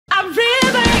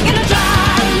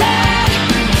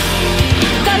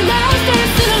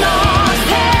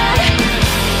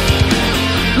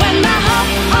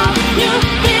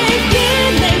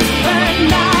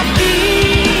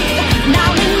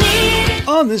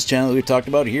this channel, we talked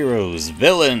about heroes,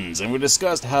 villains, and we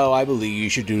discussed how I believe you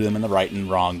should do them in the right and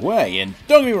wrong way. And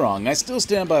don't get me wrong, I still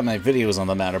stand by my videos on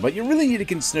the matter, but you really need to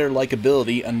consider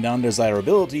likability and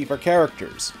non-desirability for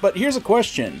characters. But here's a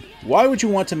question. Why would you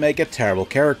want to make a terrible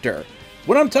character?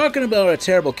 When I'm talking about a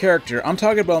terrible character, I'm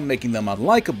talking about making them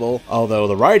unlikable, although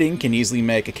the writing can easily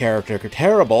make a character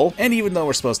terrible, and even though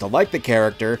we're supposed to like the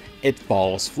character, it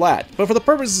falls flat. But for the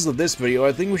purposes of this video,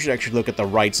 I think we should actually look at the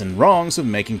rights and wrongs of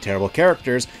making terrible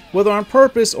characters, whether on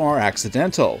purpose or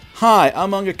accidental. Hi,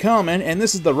 I'm MangaKamen, and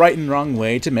this is the right and wrong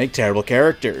way to make terrible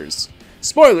characters.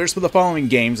 Spoilers for the following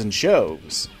games and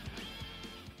shows.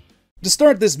 To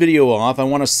start this video off, I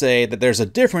want to say that there's a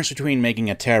difference between making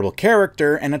a terrible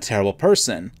character and a terrible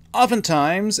person.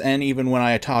 Oftentimes, and even when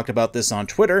I talked about this on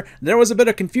Twitter, there was a bit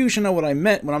of confusion on what I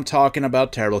meant when I'm talking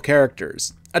about terrible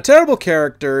characters. A terrible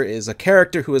character is a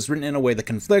character who is written in a way that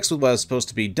conflicts with what is supposed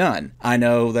to be done. I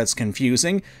know that's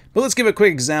confusing, but let's give a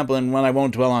quick example and one I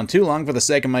won't dwell on too long for the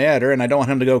sake of my editor and I don't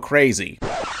want him to go crazy.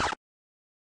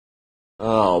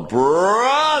 Oh,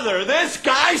 brother, this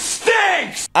guy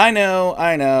stinks! I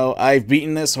know, I've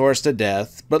beaten this horse to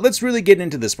death, but let's really get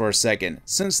into this for a second,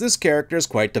 since this character is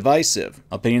quite divisive.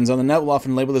 Opinions on the net will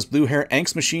often label this blue hair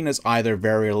angst machine as either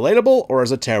very relatable or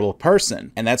as a terrible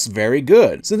person, and that's very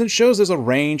good, since it shows there's a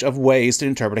range of ways to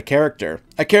interpret a character.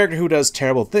 A character who does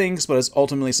terrible things but is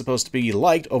ultimately supposed to be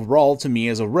liked overall to me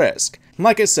is a risk.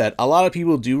 Like I said, a lot of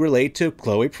people do relate to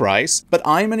Chloe Price, but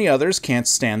I and many others can't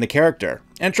stand the character.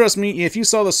 And trust me, if you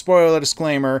saw the spoiler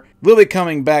disclaimer, we'll be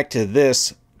coming back to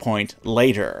this point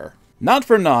later. Not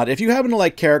for naught, if you happen to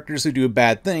like characters who do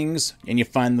bad things, and you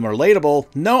find them relatable,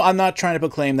 no, I'm not trying to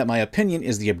proclaim that my opinion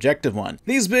is the objective one.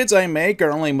 These vids I make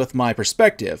are only with my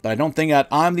perspective, but I don't think that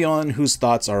I'm the one whose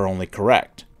thoughts are only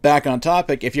correct. Back on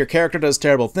topic, if your character does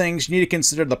terrible things, you need to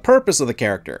consider the purpose of the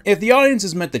character. If the audience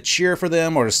is meant to cheer for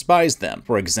them or despise them.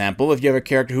 For example, if you have a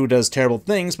character who does terrible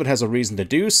things but has a reason to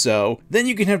do so, then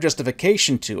you can have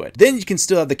justification to it. Then you can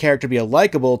still have the character be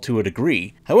likable to a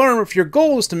degree. However, if your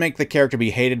goal is to make the character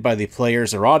be hated by the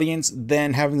players or audience,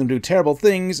 then having them do terrible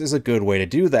things is a good way to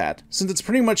do that, since it's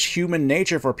pretty much human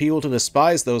nature for people to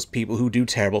despise those people who do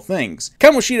terrible things.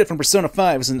 Kamoshida from Persona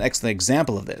 5 is an excellent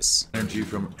example of this. Energy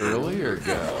from earlier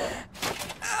ago.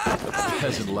 A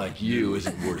peasant like you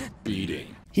isn't worth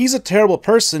beating. He's a terrible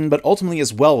person, but ultimately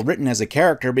is well written as a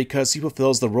character because he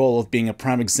fulfills the role of being a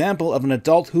prime example of an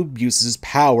adult who abuses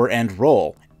power and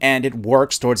role, and it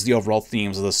works towards the overall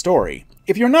themes of the story.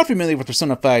 If you're not familiar with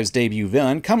Persona 5's debut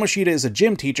villain, Kamoshida is a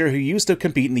gym teacher who used to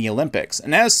compete in the Olympics,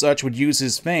 and as such would use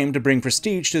his fame to bring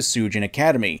prestige to Sujin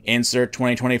Academy. Insert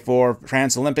 2024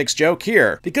 France Olympics joke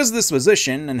here. Because of this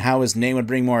position, and how his name would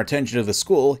bring more attention to the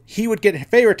school, he would get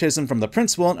favoritism from the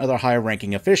principal and other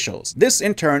higher-ranking officials. This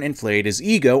in turn inflated his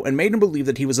ego and made him believe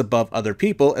that he was above other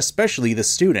people, especially the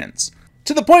students.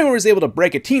 To the point where he's able to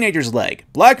break a teenager's leg,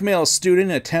 blackmail a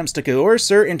student in attempts to coerce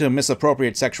her into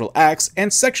misappropriate sexual acts,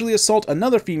 and sexually assault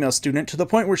another female student to the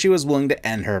point where she was willing to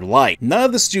end her life. None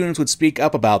of the students would speak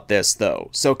up about this though,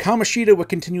 so Kamoshida would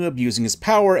continue abusing his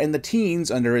power and the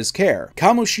teens under his care.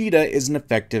 Kamoshida is an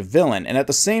effective villain, and at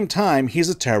the same time, he's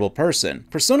a terrible person.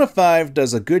 Persona 5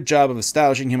 does a good job of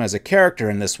establishing him as a character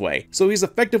in this way, so he's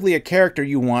effectively a character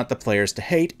you want the players to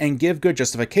hate and give good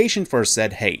justification for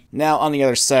said hate. Now, on the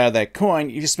other side of that coin,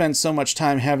 you spend so much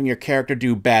time having your character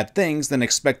do bad things, then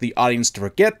expect the audience to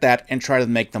forget that and try to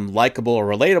make them likable or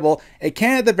relatable, it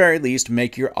can at the very least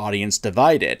make your audience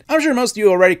divided. I'm sure most of you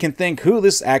already can think who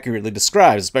this accurately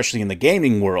describes, especially in the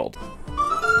gaming world.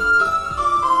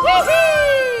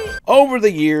 Over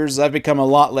the years, I've become a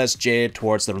lot less jaded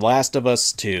towards The Last of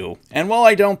Us 2, and while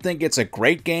I don't think it's a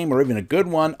great game or even a good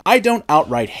one, I don't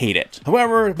outright hate it.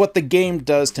 However, what the game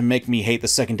does to make me hate the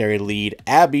secondary lead,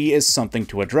 Abby, is something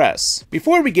to address.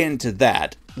 Before we get into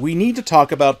that, we need to talk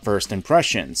about first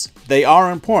impressions. They are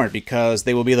important because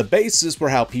they will be the basis for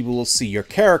how people will see your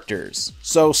characters.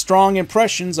 So strong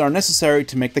impressions are necessary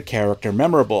to make the character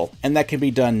memorable, and that can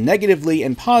be done negatively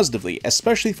and positively,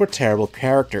 especially for terrible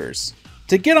characters.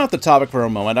 To get off the topic for a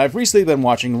moment, I've recently been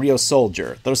watching Rio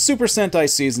Soldier, the Super Sentai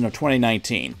season of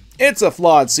 2019. It's a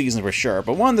flawed season for sure,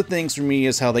 but one of the things for me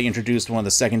is how they introduced one of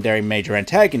the secondary major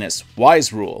antagonists,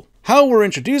 Wise Rule. How we're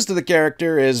introduced to the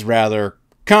character is rather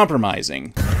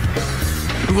compromising.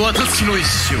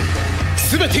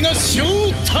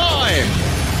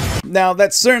 Now,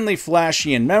 that's certainly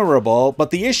flashy and memorable,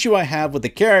 but the issue I have with the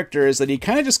character is that he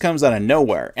kinda just comes out of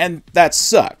nowhere, and that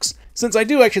sucks. since I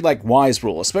do actually like Wise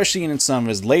Rule, especially in some of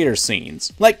his later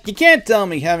scenes. Like, you can't tell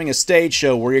me having a stage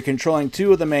show where you're controlling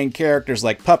two of the main characters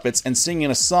like puppets and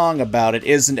singing a song about it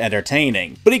isn't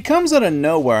entertaining. But he comes out of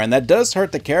nowhere, and that does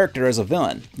hurt the character as a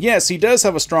villain. Yes, he does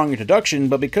have a strong introduction,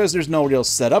 but because there's no real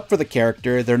setup for the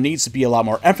character, there needs to be a lot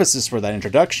more emphasis for that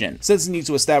introduction, since it needs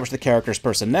to establish the character's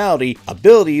personality,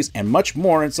 abilities, and much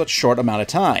more in such a short amount of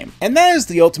time. And that is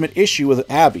the ultimate issue with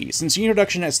Abby, since the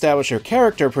introduction established her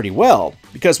character pretty well,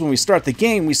 because when we start the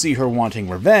game we see her wanting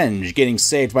revenge, getting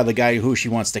saved by the guy who she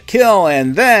wants to kill,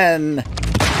 and then...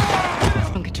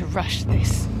 I'm going to rush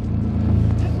this.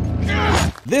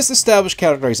 This established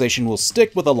characterization will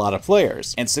stick with a lot of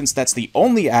players, and since that's the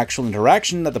only actual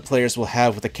interaction that the players will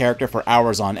have with the character for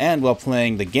hours on end while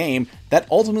playing the game, that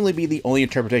ultimately be the only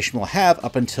interpretation we'll have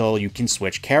up until you can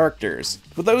switch characters.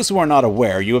 For those who are not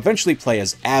aware, you eventually play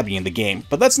as Abby in the game,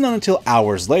 but that's not until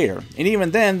hours later, and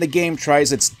even then the game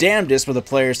tries its damnedest for the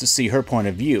players to see her point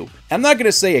of view. I'm not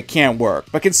gonna say it can't work,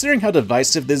 but considering how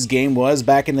divisive this game was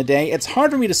back in the day, it's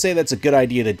hard for me to say that's a good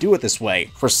idea to do it this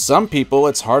way. For some people,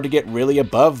 it's hard to get really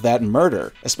above that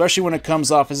murder, especially when it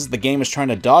comes off as the game is trying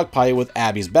to dogpile you with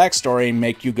Abby's backstory and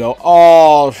make you go,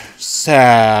 "Oh,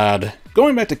 sad."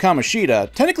 Going back to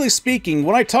Kamoshida, technically speaking,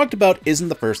 what I talked about isn't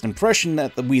the first impression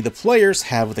that we the players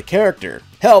have with the character.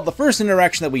 Hell, the first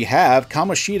interaction that we have,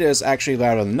 Kamoshida is actually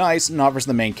rather nice and offers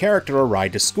the main character a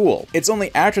ride to school. It's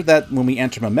only after that, when we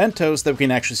enter Mementos, that we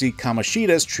can actually see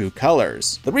Kamoshida's true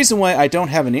colors. The reason why I don't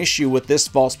have an issue with this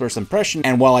false first impression,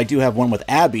 and while I do have one with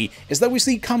Abby, is that we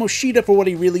see Kamoshida for what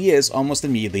he really is almost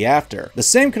immediately after. The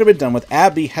same could have been done with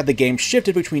Abby had the game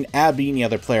shifted between Abby and the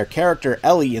other player character,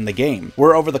 Ellie, in the game,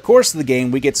 where over the course of the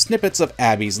game we get snippets of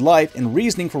Abby's life and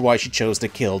reasoning for why she chose to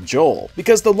kill Joel.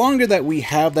 Because the longer that we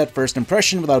have that first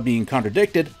impression without being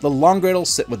contradicted, the longer it'll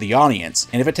sit with the audience.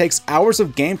 And if it takes hours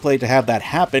of gameplay to have that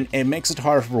happen, it makes it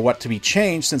harder for what to be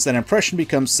changed since that impression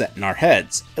becomes set in our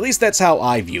heads. At least that's how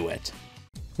I view it.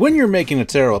 When you're making a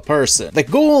terrible person, the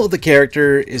goal of the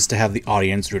character is to have the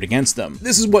audience root against them.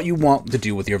 This is what you want to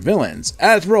do with your villains.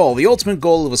 After all, the ultimate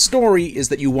goal of a story is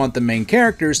that you want the main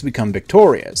characters to become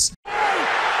victorious.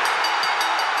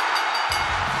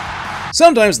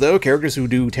 Sometimes, though, characters who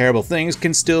do terrible things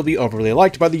can still be overly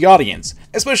liked by the audience,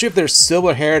 especially if they're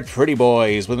silver-haired pretty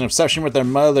boys with an obsession with their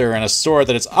mother and a sword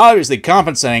that is obviously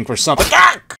compensating for something.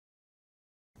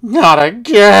 Not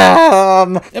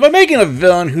again! And by making a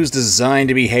villain who's designed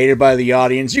to be hated by the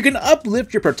audience, you can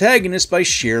uplift your protagonist by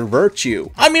sheer virtue.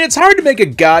 I mean, it's hard to make a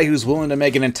guy who's willing to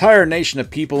make an entire nation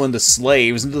of people into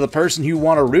slaves into the person you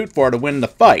want to root for to win the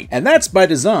fight, and that's by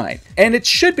design. And it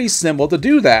should be simple to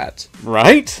do that,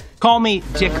 right? Call me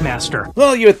Dickmaster.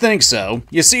 Well, you would think so.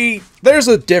 You see, there's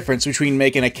a difference between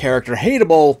making a character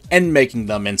hateable and making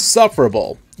them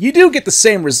insufferable. You do get the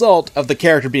same result of the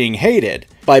character being hated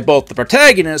by both the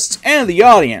protagonists and the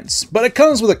audience, but it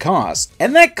comes with a cost,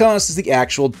 and that cost is the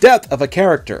actual death of a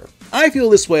character. I feel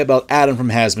this way about Adam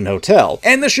from Hazbin Hotel,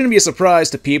 and this shouldn't be a surprise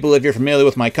to people if you're familiar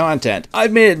with my content.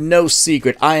 I've made it no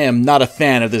secret I am not a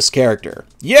fan of this character.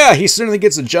 Yeah, he certainly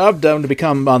gets the job done to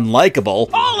become unlikable.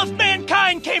 All of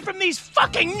mankind came from these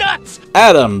fucking nuts!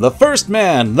 Adam, the first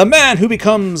man, the man who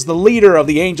becomes the leader of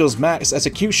the angels' mass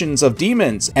executions of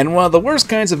demons, and one of the worst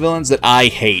kinds of villains that I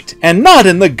hate, and not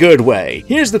in the good way.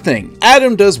 Here's the thing,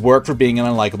 Adam does work for being an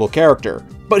unlikable character,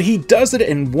 but he does it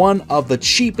in one of the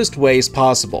cheapest ways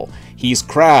possible. He's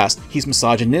crass, he's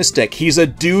misogynistic, he's a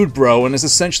dude bro, and is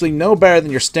essentially no better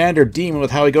than your standard demon with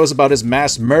how he goes about his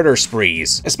mass murder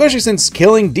sprees. Especially since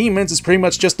killing demons is pretty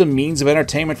much just a means of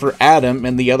entertainment for Adam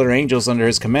and the other angels under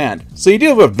his command. So you do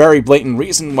have a very blatant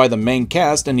reason why the main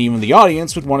cast and even the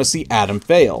audience would want to see Adam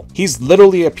fail. He's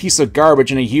literally a piece of garbage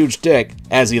and a huge dick,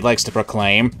 as he likes to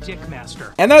proclaim.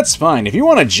 Dickmaster. And that's fine. If you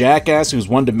want a jackass who's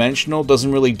one-dimensional,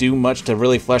 doesn't really do much to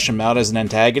really flesh him out as an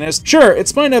antagonist, sure,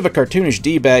 it's fine to have a cartoonish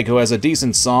D-bag who has a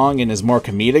decent song and is more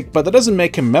comedic, but that doesn't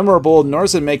make him memorable, nor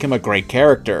does it make him a great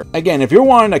character. Again, if you're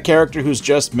wanting a character who's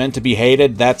just meant to be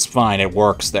hated, that's fine, it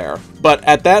works there. But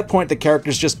at that point, the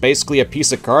character's just basically a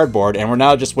piece of cardboard, and we're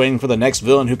now just waiting for the next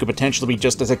villain who could potentially be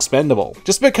just as expendable.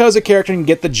 Just because a character can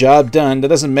get the job done, that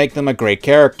doesn't make them a great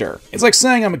character. It's like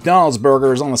saying a McDonald's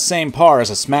burger is on the same par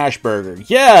as a smash burger.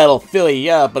 Yeah, it'll fill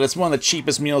you up, but it's one of the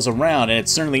cheapest meals around, and it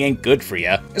certainly ain't good for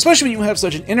you. Especially when you have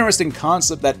such an interesting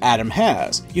concept that Adam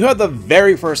has. You have the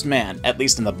very first man, at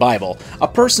least in the Bible, a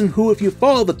person who, if you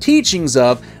follow the teachings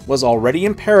of, was already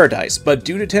in paradise, but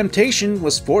due to temptation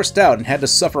was forced out and had to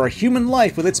suffer a human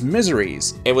life with its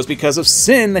miseries. It was because of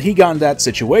sin that he got in that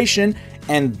situation,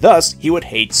 and thus he would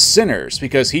hate sinners,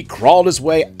 because he crawled his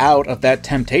way out of that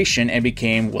temptation and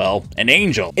became, well, an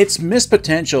angel. It's missed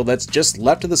potential that's just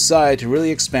left to the side to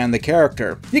really expand the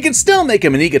character. You can still make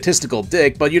him an egotistical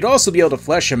dick, but you'd also be able to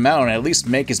flesh him out and at least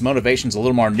make his motivations a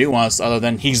little more nuanced other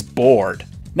than he's bored.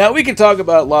 Now, we can talk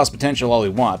about lost potential all we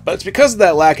want, but it's because of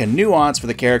that lack of nuance for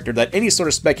the character that any sort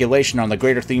of speculation on the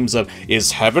greater themes of,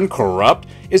 is heaven corrupt,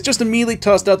 is just immediately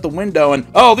tossed out the window and,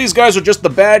 oh, these guys are just the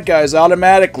bad guys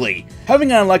automatically.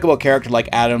 Having an unlikable character like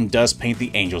Adam does paint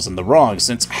the angels in the wrong,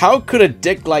 since how could a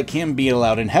dick like him be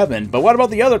allowed in heaven, but what about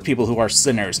the other people who are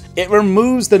sinners? It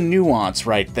removes the nuance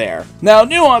right there. Now,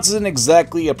 nuance isn't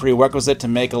exactly a prerequisite to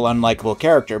make an unlikable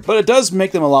character, but it does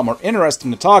make them a lot more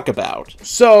interesting to talk about.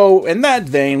 So, in that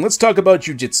vein, let's talk about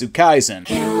Jujutsu Kaisen.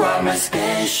 You are my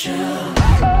special.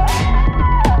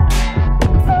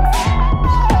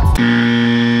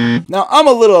 Now, I'm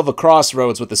a little of a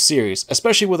crossroads with the series,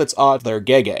 especially with its author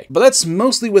Gege, but that's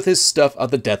mostly with his stuff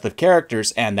of the death of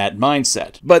characters and that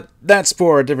mindset. But that's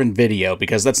for a different video,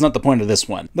 because that's not the point of this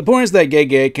one. The point is that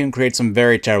Gege can create some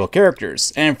very terrible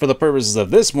characters, and for the purposes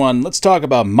of this one, let's talk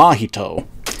about Mahito.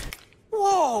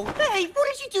 Whoa, hey, what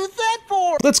did you do that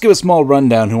for? Let's give a small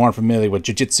rundown who aren't familiar with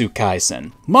Jujutsu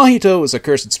Kaisen. Mahito is a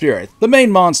cursed spirit, the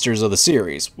main monsters of the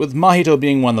series, with Mahito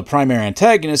being one of the primary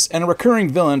antagonists and a recurring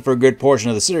villain for a good portion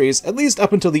of the series, at least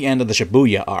up until the end of the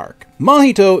Shibuya arc.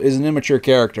 Mahito is an immature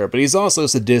character, but he's also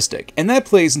sadistic, and that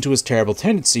plays into his terrible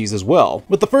tendencies as well,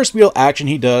 with the first real action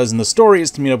he does in the story is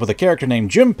to meet up with a character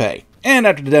named Junpei, and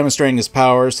after demonstrating his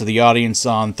powers to the audience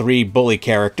on 3 bully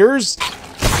characters,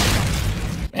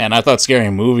 and I thought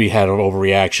Scary Movie had an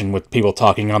overreaction with people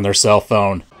talking on their cell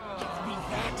phone.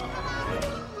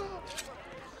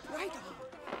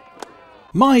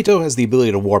 Mahito has the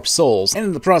ability to warp souls, and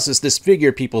in the process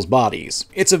disfigure people's bodies.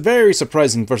 It's a very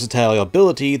surprising versatile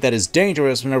ability that is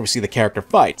dangerous whenever we see the character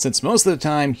fight, since most of the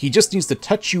time he just needs to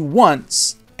touch you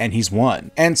once, and he's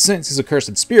won. And since he's a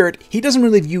cursed spirit, he doesn't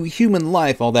really view human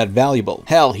life all that valuable.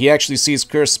 Hell, he actually sees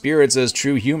cursed spirits as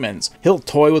true humans. He'll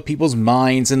toy with people's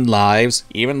minds and lives,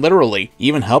 even literally,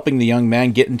 even helping the young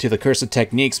man get into the cursed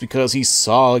techniques because he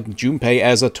saw Junpei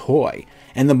as a toy.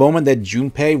 And the moment that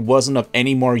Junpei wasn't of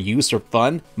any more use or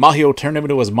fun, Mahito turned him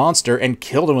into his monster and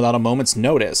killed him without a moment's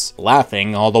notice,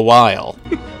 laughing all the while.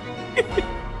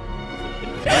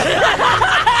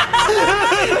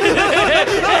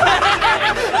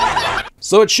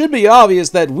 So it should be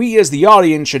obvious that we as the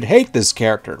audience should hate this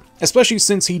character, especially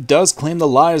since he does claim the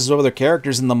lives of other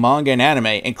characters in the manga and anime,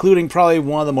 including probably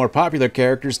one of the more popular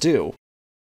characters too.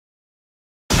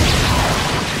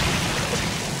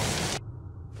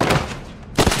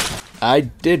 I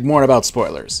did warn about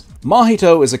spoilers.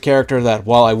 Mahito is a character that,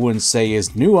 while I wouldn't say is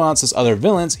nuanced as other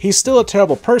villains, he's still a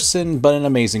terrible person but an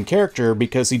amazing character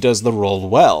because he does the role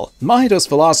well. Mahito's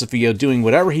philosophy of doing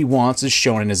whatever he wants is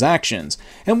shown in his actions,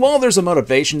 and while there's a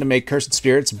motivation to make cursed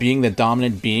spirits being the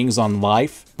dominant beings on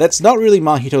life, that's not really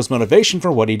Mahito's motivation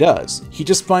for what he does. He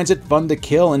just finds it fun to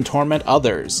kill and torment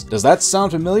others. Does that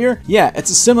sound familiar? Yeah,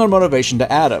 it's a similar motivation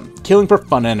to Adam, killing for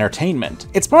fun and entertainment.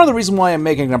 It's part of the reason why I'm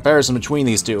making a comparison between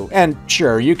these two, and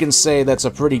sure, you can say that's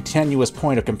a pretty tenuous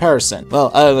point of comparison.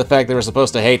 Well, other than the fact that we're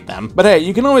supposed to hate them. But hey,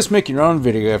 you can always make your own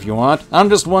video if you want. I'm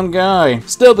just one guy.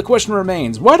 Still, the question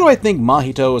remains, why do I think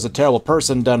Mahito is a terrible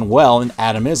person done well and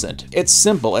Adam isn't? It's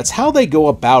simple, it's how they go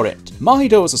about it.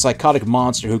 Mahito is a psychotic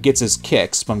monster who gets his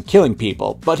kicks from killing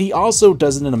people, but he also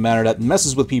does it in a manner that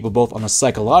messes with people both on a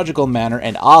psychological manner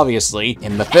and obviously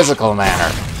in the physical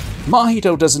manner.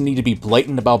 Mahito doesn't need to be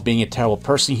blatant about being a terrible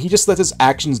person, he just lets his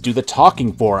actions do the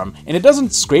talking for him, and it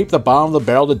doesn't scrape the bottom of the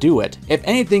barrel to do it. If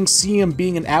anything, seeing him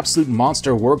being an absolute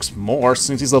monster works more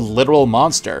since he's a literal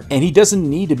monster, and he doesn't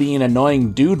need to be an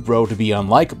annoying dude bro to be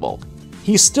unlikable.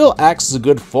 He still acts as a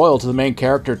good foil to the main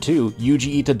character too,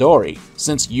 Yuji Itadori,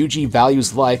 since Yuji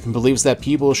values life and believes that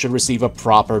people should receive a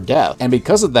proper death, and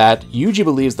because of that, Yuji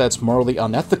believes that it's morally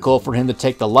unethical for him to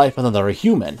take the life of another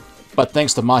human. But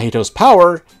thanks to Mahito's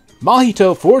power,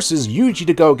 Mahito forces Yuji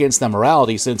to go against that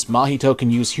morality since Mahito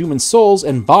can use human souls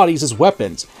and bodies as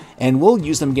weapons, and will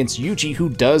use them against Yuji who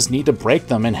does need to break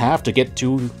them in half to get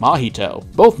to Mahito.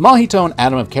 Both Mahito and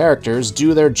Adam of characters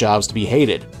do their jobs to be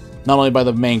hated, not only by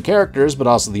the main characters but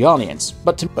also the audience.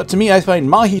 But to me, I find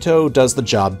Mahito does the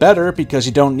job better because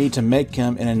you don't need to make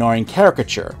him an annoying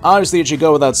caricature. Obviously it should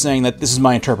go without saying that this is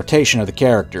my interpretation of the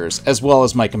characters, as well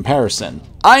as my comparison.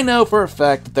 I know for a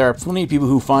fact that there are plenty of people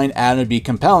who find Adam to be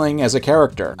compelling as a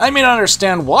character. I may not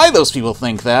understand why those people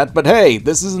think that, but hey,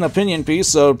 this is an opinion piece,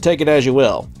 so take it as you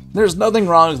will. There's nothing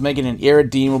wrong with making an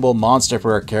irredeemable monster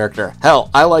for a character. Hell,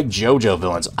 I like JoJo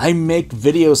villains. I make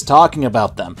videos talking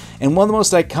about them. And one of the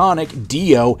most iconic,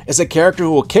 Dio, is a character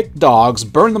who will kick dogs,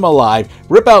 burn them alive,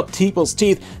 rip out people's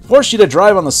teeth, force you to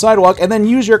drive on the sidewalk, and then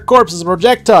use your corpse as a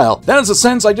projectile. That is the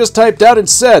sentence I just typed out and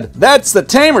said. That's the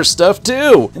tamer stuff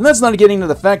too! And that's not getting to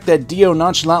the fact that Dio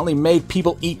nonchalantly made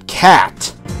people eat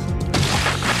cat.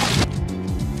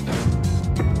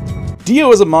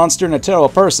 Dio is a monster and a terrible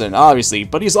person, obviously,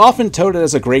 but he's often touted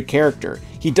as a great character.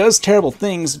 He does terrible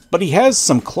things, but he has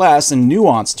some class and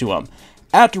nuance to him.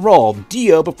 After all,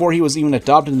 Dio, before he was even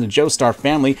adopted into the Joestar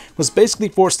family, was basically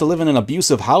forced to live in an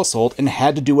abusive household and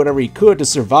had to do whatever he could to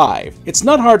survive. It's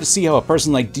not hard to see how a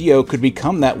person like Dio could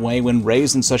become that way when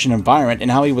raised in such an environment,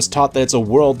 and how he was taught that it's a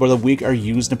world where the weak are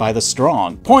used by the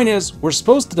strong. Point is, we're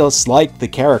supposed to dislike the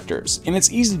characters, and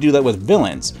it's easy to do that with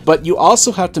villains, but you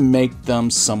also have to make them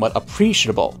somewhat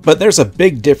appreciable. But there's a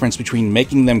big difference between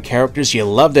making them characters you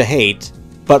love to hate,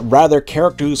 but rather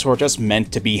characters who are just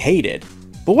meant to be hated.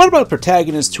 But what about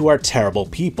protagonists who are terrible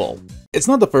people? It's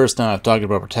not the first time I've talked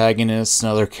about protagonists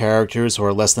and other characters who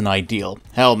are less than ideal.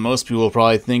 Hell, most people will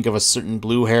probably think of a certain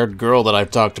blue-haired girl that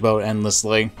I've talked about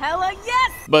endlessly. Hella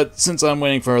yes! But since I'm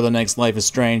waiting for the next Life is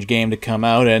Strange game to come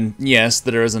out, and yes,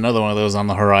 there is another one of those on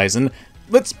the horizon,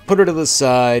 let's put her to the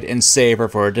side and save her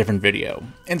for a different video.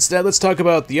 Instead, let's talk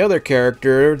about the other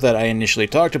character that I initially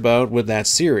talked about with that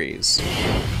series.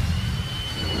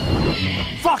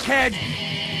 Fuckhead!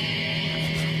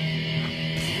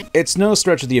 It's no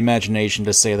stretch of the imagination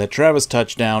to say that Travis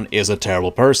Touchdown is a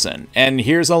terrible person, and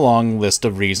here's a long list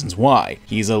of reasons why.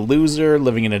 He's a loser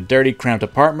living in a dirty, cramped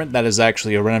apartment that is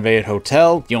actually a renovated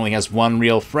hotel. He only has one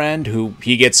real friend who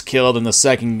he gets killed in the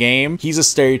second game. He's a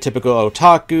stereotypical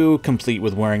otaku, complete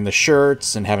with wearing the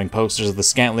shirts and having posters of the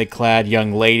scantily clad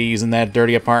young ladies in that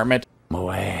dirty apartment.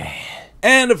 Moe.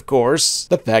 And of course,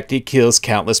 the fact he kills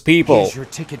countless people. Here's your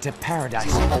ticket to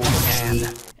paradise, old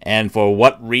man. And for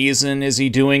what reason is he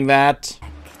doing that?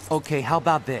 Okay, how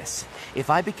about this? If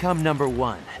I become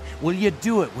 #1, will you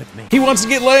do it with me? He wants to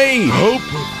get laid!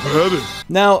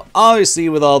 Now, obviously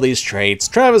with all these traits,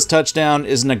 Travis Touchdown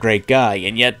isn't a great guy,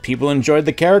 and yet people enjoyed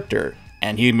the character.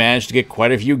 And he managed to get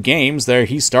quite a few games that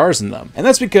he stars in them. And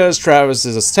that's because Travis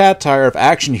is a satire of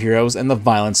action heroes and the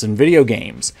violence in video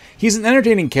games. He's an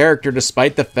entertaining character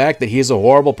despite the fact that he is a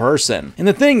horrible person. And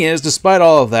the thing is, despite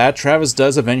all of that, Travis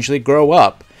does eventually grow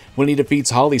up. When he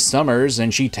defeats Holly Summers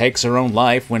and she takes her own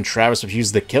life when Travis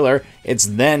refuses to kill her, it's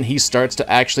then he starts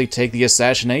to actually take the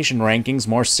assassination rankings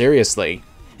more seriously.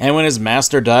 And when his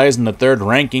master dies in the 3rd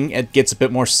ranking, it gets a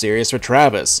bit more serious for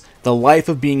Travis. The life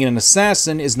of being an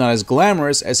assassin is not as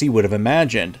glamorous as he would have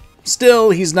imagined.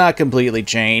 Still, he's not completely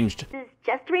changed. This is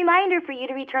just a reminder for you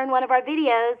to return one of our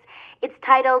videos. It's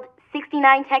titled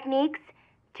 69 Techniques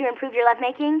to Improve Your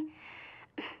Lovemaking.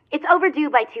 It's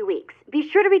overdue by 2 weeks. Be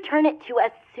sure to return it to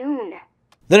us soon.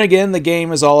 Then again, the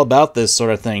game is all about this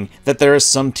sort of thing, that there is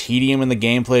some tedium in the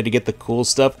gameplay to get the cool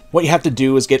stuff. What you have to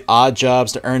do is get odd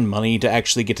jobs to earn money to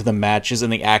actually get to the matches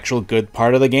and the actual good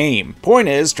part of the game. Point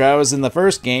is, Travis in the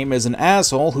first game is an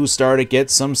asshole who started to get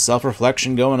some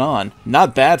self-reflection going on.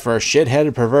 Not bad for a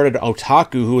shitheaded perverted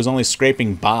otaku who was only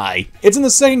scraping by. It's in the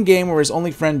second game where his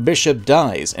only friend Bishop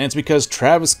dies, and it's because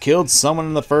Travis killed someone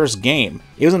in the first game.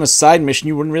 It was in a side mission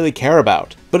you wouldn't really care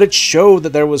about. But it showed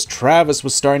that Travis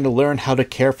was starting to learn how to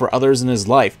care for others in his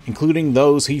life, including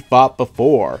those he fought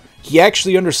before. He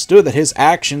actually understood that his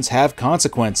actions have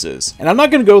consequences. And I'm not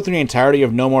going to go through the entirety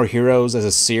of No More Heroes as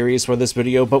a series for this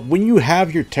video, but when you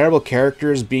have your terrible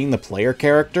characters being the player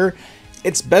character,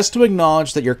 it's best to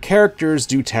acknowledge that your characters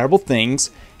do terrible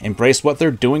things, embrace what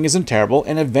they're doing isn't terrible,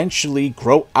 and eventually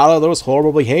grow out of those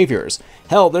horrible behaviors.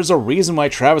 Hell, there's a reason why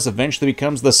Travis eventually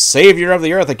becomes the savior of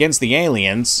the Earth against the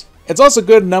aliens. It's also a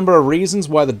good number of reasons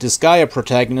why the Disgaea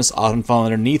protagonists often fall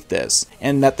underneath this,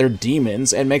 and that they're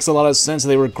demons, and makes a lot of sense that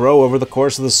they would grow over the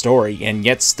course of the story, and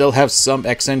yet still have some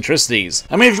eccentricities.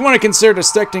 I mean, if you want to consider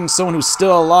dissecting someone who's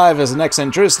still alive as an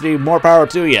eccentricity, more power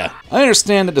to you. I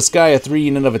understand that Disgaea 3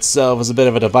 in and of itself is a bit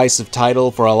of a divisive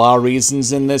title for a lot of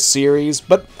reasons in this series,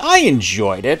 but I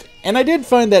enjoyed it. And I did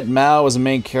find that Mao as a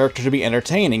main character to be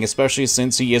entertaining, especially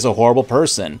since he is a horrible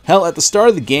person. Hell, at the start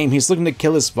of the game, he's looking to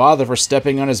kill his father for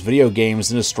stepping on his video games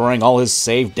and destroying all his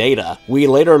saved data. We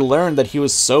later learned that he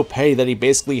was so petty that he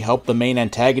basically helped the main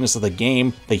antagonist of the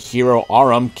game, the hero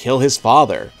Aram, kill his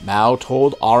father. Mao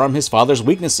told Aram his father's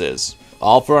weaknesses,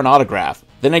 all for an autograph.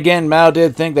 Then again, Mao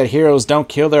did think that heroes don't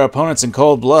kill their opponents in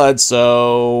cold blood,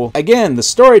 so... Again, the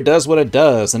story does what it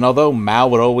does, and although Mao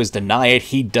would always deny it,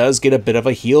 he does get a bit of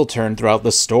a heel turn throughout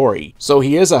the story. So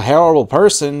he is a horrible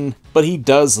person, but he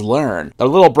does learn. The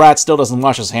little brat still doesn't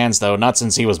wash his hands though, not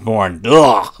since he was born.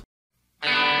 Ugh!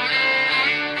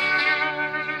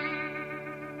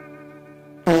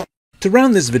 To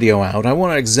round this video out, I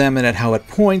want to examine at how at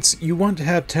points you want to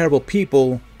have terrible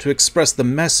people to express the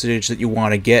message that you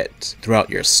want to get throughout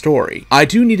your story. I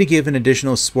do need to give an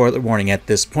additional spoiler warning at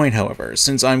this point, however,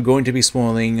 since I'm going to be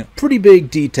spoiling pretty big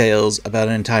details about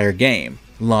an entire game,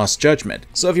 Lost Judgment.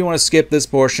 So if you want to skip this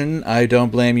portion, I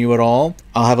don't blame you at all.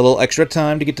 I'll have a little extra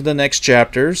time to get to the next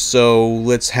chapter, so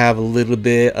let's have a little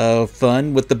bit of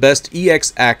fun with the best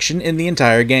EX action in the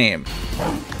entire game.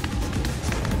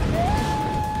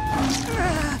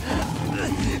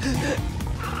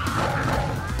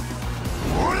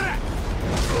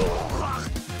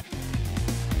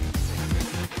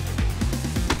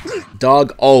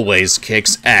 Dog always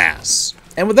kicks ass.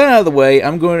 And with that out of the way,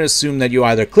 I'm going to assume that you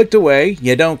either clicked away,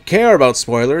 you don't care about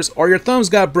spoilers, or your thumbs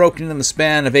got broken in the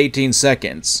span of 18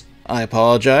 seconds. I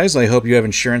apologize, I hope you have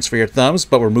insurance for your thumbs,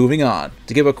 but we're moving on.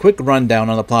 To give a quick rundown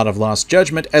on the plot of Lost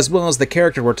Judgment, as well as the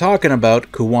character we're talking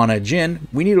about, Kuwana Jin,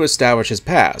 we need to establish his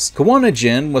past. Kuwana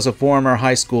Jin was a former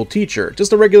high school teacher,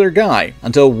 just a regular guy,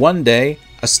 until one day,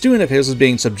 a student of his was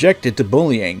being subjected to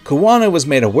bullying. Kuwana was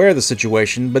made aware of the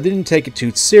situation, but didn't take it too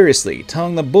seriously,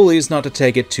 telling the bullies not to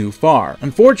take it too far.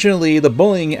 Unfortunately, the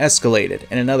bullying escalated,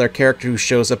 and another character who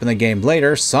shows up in the game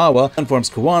later, Sawa, informs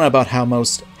Kuwana about how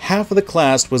most half of the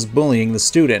class was bullying the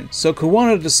student. So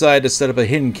Kuwana decided to set up a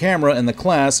hidden camera in the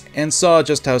class and saw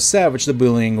just how savage the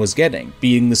bullying was getting,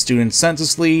 beating the student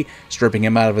senselessly, stripping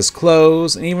him out of his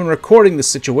clothes, and even recording the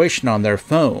situation on their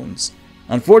phones.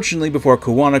 Unfortunately, before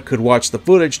Kuwana could watch the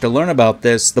footage to learn about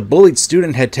this, the bullied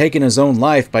student had taken his own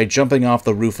life by jumping off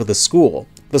the roof of the school.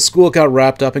 The school got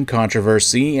wrapped up in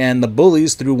controversy, and the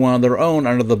bullies threw one of their own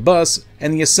under the bus,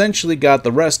 and he essentially got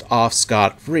the rest off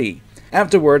scot-free.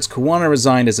 Afterwards, Kuwana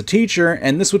resigned as a teacher,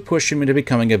 and this would push him into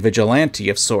becoming a vigilante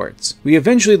of sorts. We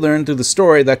eventually learn through the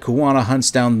story that Kuwana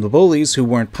hunts down the bullies who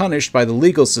weren't punished by the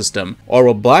legal system, or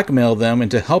will blackmail them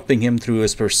into helping him through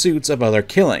his pursuits of other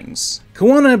killings.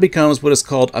 Kuwana becomes what is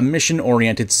called a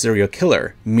mission-oriented serial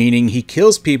killer, meaning he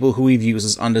kills people who he views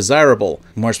as undesirable,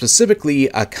 more specifically,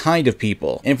 a kind of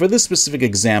people. And for this specific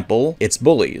example, it's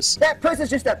bullies. That person's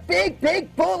just a big,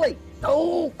 big bully!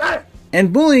 Oh, ah.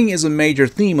 And bullying is a major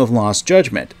theme of Lost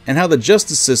Judgment, and how the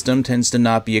justice system tends to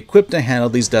not be equipped to handle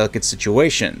these delicate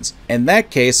situations. In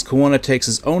that case, Kuwana takes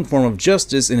his own form of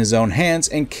justice in his own hands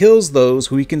and kills those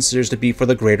who he considers to be for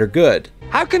the greater good.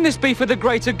 How can this be for the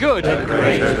greater good?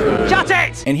 Shut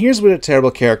it! And here's where a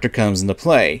terrible character comes into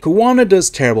play. Kuwana does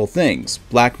terrible things,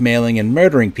 blackmailing and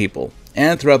murdering people.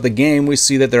 And throughout the game, we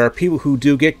see that there are people who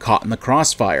do get caught in the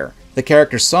crossfire. The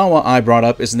character Sawa I brought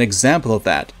up is an example of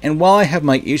that, and while I have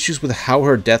my issues with how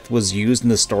her death was used in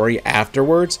the story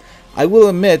afterwards, I will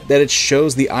admit that it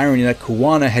shows the irony that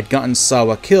Kuwana had gotten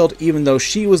Sawa killed even though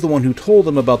she was the one who told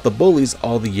him about the bullies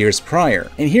all the years prior.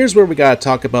 And here's where we gotta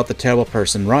talk about the terrible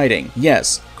person writing.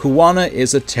 Yes, Kuwana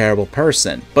is a terrible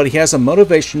person, but he has a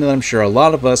motivation that I'm sure a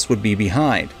lot of us would be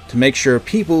behind, to make sure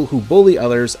people who bully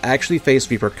others actually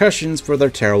face repercussions for their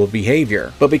terrible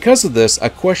behavior. But because of this, a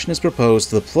question is proposed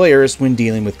to the players when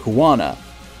dealing with Kuwana.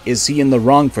 Is he in the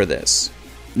wrong for this?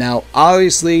 Now,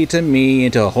 obviously, to me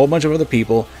and to a whole bunch of other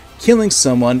people, killing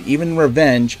someone, even in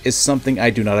revenge, is something I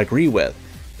do not agree with.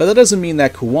 But that doesn't mean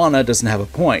that Kuwana doesn't have a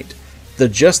point. The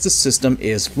justice system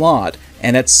is flawed,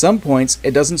 and at some points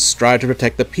it doesn't strive to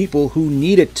protect the people who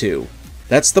need it to.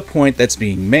 That's the point that's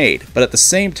being made, but at the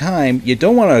same time, you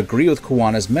don't want to agree with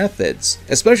Kuwana's methods,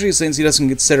 especially since he doesn't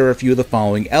consider a few of the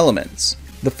following elements.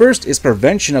 The first is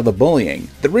prevention of the bullying.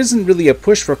 There isn't really a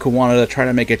push for Kuwana to try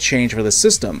to make a change for the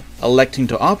system, electing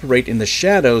to operate in the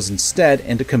shadows instead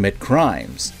and to commit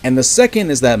crimes. And the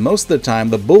second is that most of the time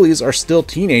the bullies are still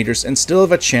teenagers and still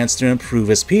have a chance to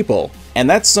improve as people. And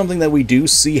that's something that we do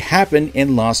see happen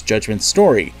in Lost Judgment's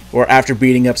story, where after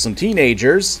beating up some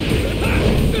teenagers,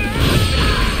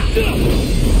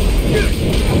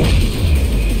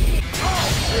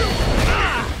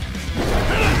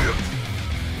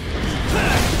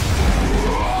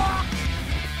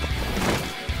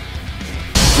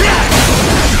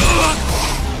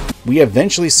 we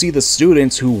eventually see the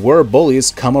students who were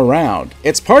bullies come around.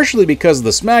 It's partially because of the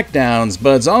smackdowns,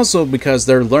 but it's also because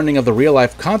they're learning of the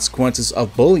real-life consequences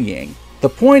of bullying. The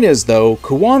point is, though,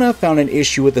 Kuwana found an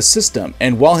issue with the system,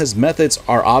 and while his methods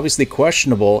are obviously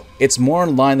questionable, it's more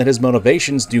in line that his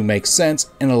motivations do make sense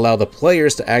and allow the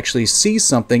players to actually see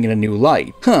something in a new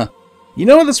light. You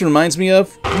know what this reminds me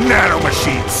of?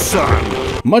 Nanomachine,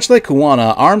 son! Much like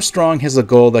Kuwana, Armstrong has a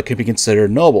goal that could be considered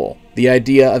noble, the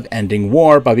idea of ending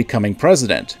war by becoming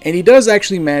president. And he does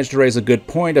actually manage to raise a good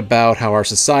point about how our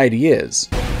society is.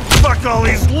 Fuck all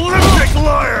these lunatic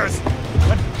lawyers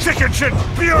and chicken shit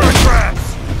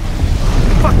bureaucrats!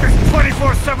 Fuck this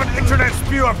 24/7 internet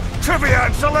spew of trivia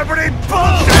and celebrity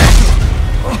bullshit!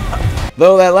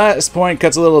 Though that last point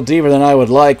cuts a little deeper than I would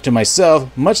like to myself,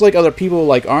 much like other people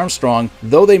like Armstrong,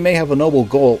 though they may have a noble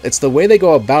goal, it's the way they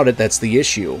go about it that's the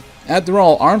issue. After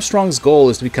all, Armstrong's goal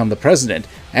is to become the president,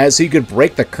 as he could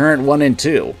break the current one in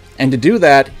two. And to do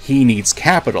that, he needs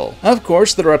capital. Of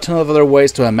course, there are a ton of other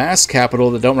ways to amass capital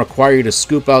that don't require you to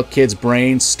scoop out kids'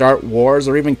 brains, start wars,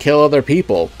 or even kill other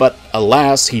people. But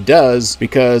alas, he does,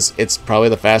 because it's probably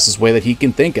the fastest way that he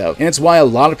can think of. And it's why a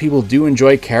lot of people do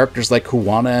enjoy characters like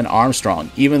Kuwana and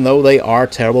Armstrong, even though they are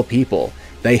terrible people.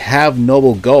 They have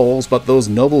noble goals, but those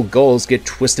noble goals get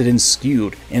twisted and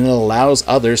skewed, and it allows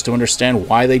others to understand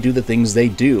why they do the things they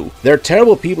do. They're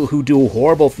terrible people who do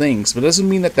horrible things, but it doesn't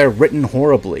mean that they're written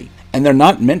horribly. And they're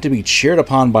not meant to be cheered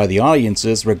upon by the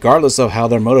audiences, regardless of how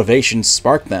their motivations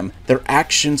spark them. Their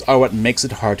actions are what makes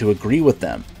it hard to agree with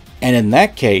them. And in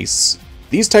that case,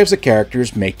 these types of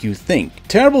characters make you think.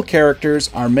 Terrible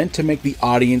characters are meant to make the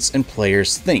audience and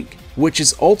players think, which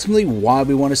is ultimately why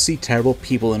we want to see terrible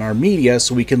people in our media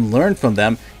so we can learn from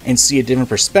them and see a different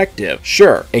perspective.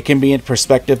 Sure, it can be a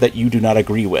perspective that you do not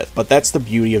agree with, but that's the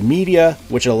beauty of media,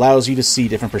 which allows you to see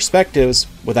different perspectives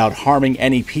without harming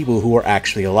any people who are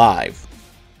actually alive.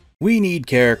 We need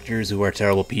characters who are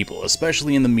terrible people,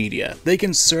 especially in the media. They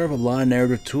can serve a lot of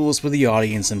narrative tools for the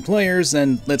audience and players,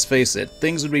 and let's face it,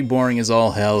 things would be boring as all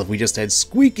hell if we just had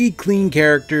squeaky clean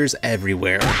characters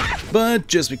everywhere. But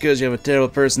just because you have a terrible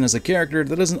person as a character,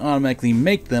 that doesn't automatically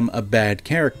make them a bad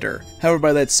character. However,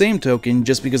 by that same token,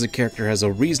 just because a character has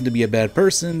a reason to be a bad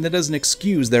person, that doesn't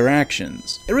excuse their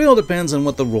actions. It really all depends on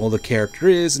what the role of the character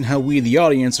is and how we, the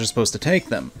audience, are supposed to take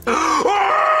them.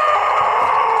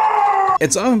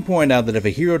 It's often pointed out that if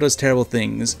a hero does terrible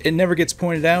things, it never gets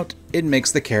pointed out, it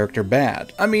makes the character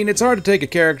bad. I mean, it's hard to take a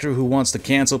character who wants to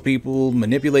cancel people,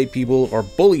 manipulate people, or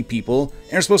bully people,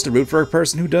 and are supposed to root for a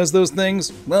person who does those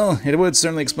things. Well, it would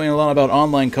certainly explain a lot about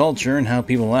online culture and how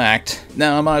people act.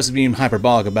 Now, I'm obviously being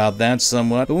hyperbolic about that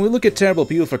somewhat, but when we look at terrible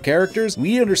people for characters,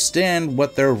 we understand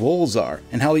what their roles are,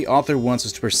 and how the author wants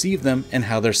us to perceive them, and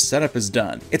how their setup is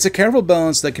done. It's a careful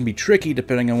balance that can be tricky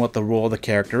depending on what the role of the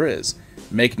character is.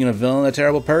 Making a villain a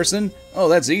terrible person? Oh,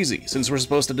 that's easy, since we're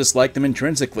supposed to dislike them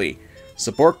intrinsically.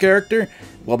 Support character?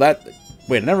 Well,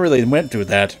 wait, I never really went through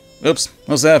that. Oops,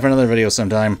 I'll save that for another video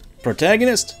sometime.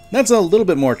 Protagonist? That's a little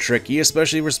bit more tricky,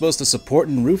 especially if we're supposed to support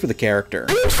and root for the character.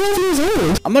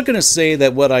 I'm not gonna say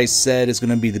that what I said is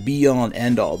gonna be the be-all and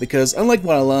end-all, because unlike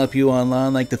what a lot of people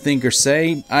online like to think or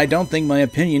say, I don't think my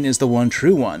opinion is the one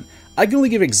true one. I can only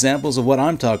give examples of what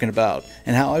I'm talking about,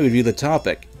 and how I would view the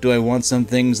topic. Do I want some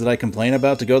things that I complain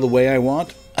about to go the way I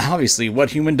want? Obviously,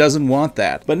 what human doesn't want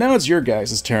that? But now it's your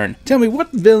guys' turn. Tell me,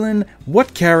 what villain,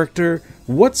 what character,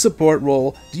 what support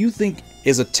role do you think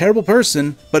is a terrible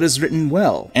person, but is written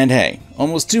well? And hey,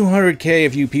 almost 200k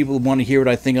of you people want to hear what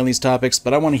I think on these topics,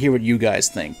 but I want to hear what you guys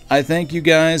think. I thank you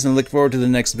guys, and look forward to the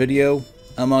next video.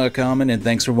 I'm MangaKamen, and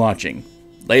thanks for watching.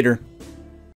 Later.